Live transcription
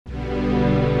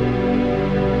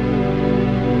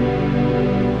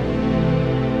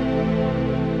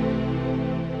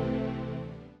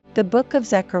The book of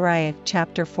Zechariah,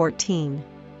 chapter 14.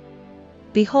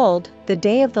 Behold, the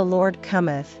day of the Lord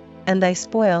cometh, and thy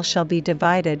spoil shall be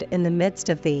divided in the midst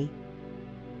of thee.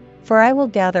 For I will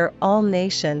gather all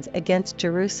nations against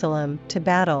Jerusalem to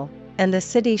battle, and the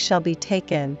city shall be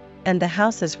taken, and the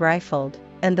houses rifled,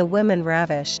 and the women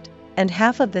ravished, and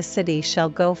half of the city shall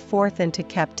go forth into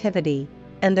captivity,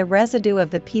 and the residue of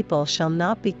the people shall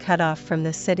not be cut off from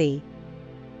the city.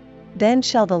 Then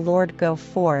shall the Lord go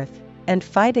forth, and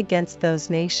fight against those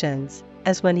nations,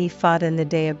 as when he fought in the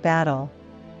day of battle.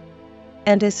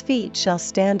 And his feet shall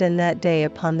stand in that day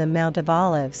upon the Mount of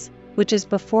Olives, which is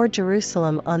before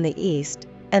Jerusalem on the east,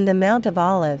 and the Mount of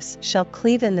Olives shall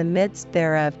cleave in the midst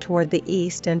thereof toward the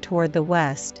east and toward the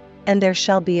west, and there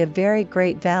shall be a very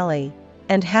great valley,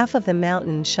 and half of the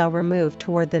mountain shall remove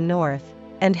toward the north,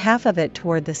 and half of it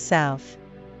toward the south.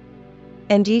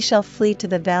 And ye shall flee to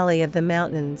the valley of the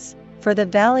mountains, for the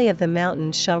valley of the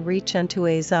mountains shall reach unto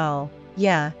Azal.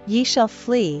 Yea, ye shall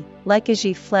flee, like as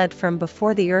ye fled from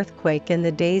before the earthquake in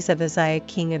the days of Uzziah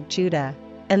king of Judah.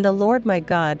 And the Lord my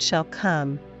God shall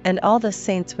come, and all the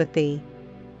saints with thee.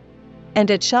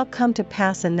 And it shall come to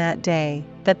pass in that day,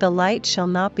 that the light shall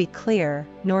not be clear,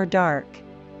 nor dark.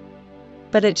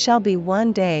 But it shall be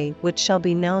one day which shall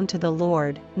be known to the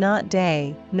Lord, not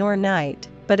day, nor night,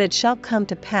 but it shall come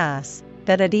to pass,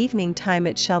 that at evening time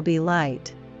it shall be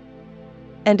light.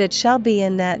 And it shall be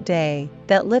in that day,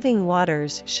 that living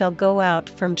waters shall go out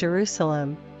from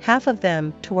Jerusalem, half of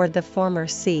them toward the former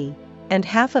sea, and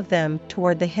half of them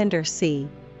toward the hinder sea.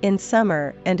 In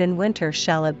summer and in winter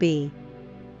shall it be.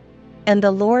 And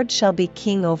the Lord shall be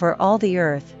king over all the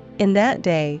earth. In that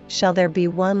day shall there be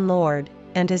one Lord,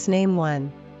 and his name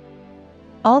one.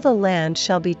 All the land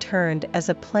shall be turned as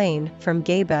a plain from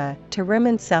Geba to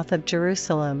Rimmon south of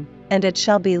Jerusalem, and it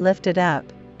shall be lifted up,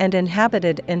 and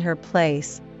inhabited in her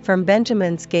place, from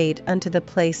Benjamin's gate unto the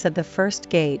place of the first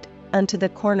gate, unto the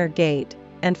corner gate,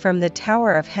 and from the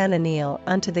tower of Hananeel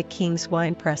unto the king's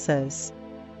winepresses.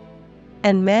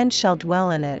 And men shall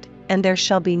dwell in it, and there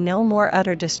shall be no more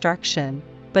utter destruction,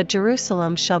 but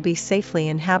Jerusalem shall be safely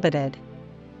inhabited.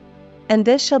 And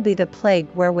this shall be the plague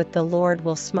wherewith the Lord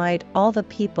will smite all the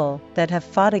people that have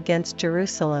fought against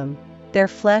Jerusalem. Their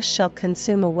flesh shall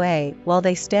consume away while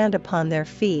they stand upon their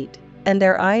feet, and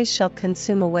their eyes shall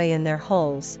consume away in their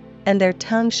holes, and their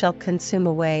tongue shall consume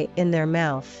away in their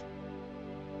mouth.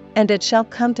 And it shall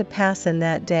come to pass in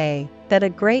that day, that a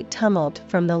great tumult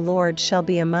from the Lord shall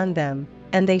be among them,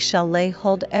 and they shall lay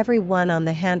hold every one on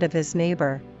the hand of his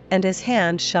neighbor, and his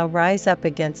hand shall rise up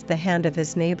against the hand of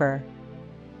his neighbor.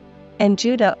 And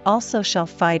Judah also shall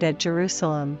fight at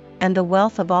Jerusalem, and the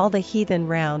wealth of all the heathen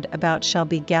round about shall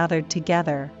be gathered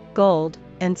together, gold,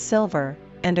 and silver,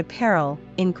 and apparel,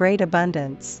 in great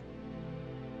abundance.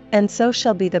 And so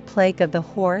shall be the plague of the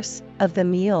horse, of the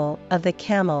mule, of the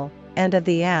camel, and of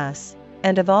the ass,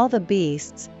 and of all the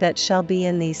beasts that shall be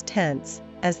in these tents,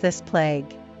 as this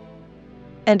plague.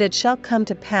 And it shall come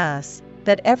to pass,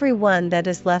 that every one that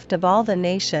is left of all the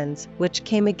nations which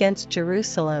came against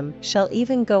Jerusalem shall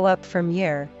even go up from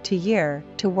year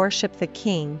to worship the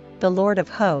King, the Lord of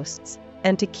hosts,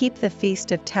 and to keep the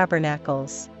Feast of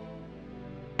Tabernacles.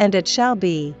 And it shall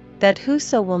be, that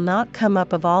whoso will not come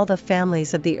up of all the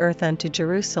families of the earth unto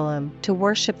Jerusalem to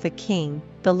worship the King,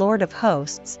 the Lord of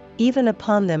hosts, even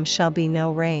upon them shall be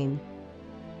no rain.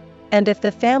 And if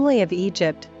the family of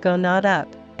Egypt go not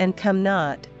up, and come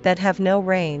not, that have no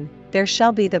rain, there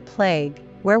shall be the plague,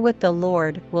 wherewith the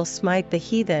Lord will smite the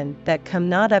heathen that come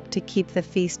not up to keep the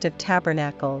Feast of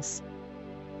Tabernacles.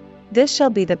 This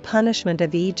shall be the punishment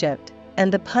of Egypt,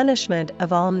 and the punishment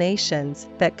of all nations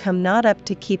that come not up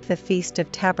to keep the Feast of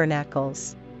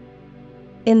Tabernacles.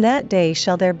 In that day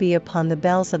shall there be upon the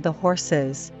bells of the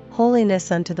horses, holiness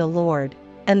unto the Lord,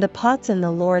 and the pots in the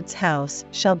Lord's house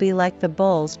shall be like the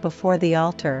bowls before the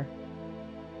altar.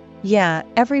 Yea,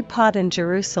 every pot in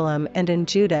Jerusalem and in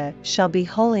Judah shall be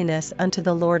holiness unto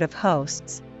the Lord of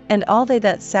hosts, and all they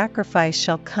that sacrifice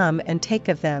shall come and take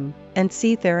of them, and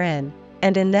seethe therein.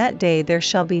 And in that day there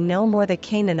shall be no more the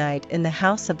Canaanite in the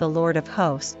house of the Lord of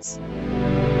hosts.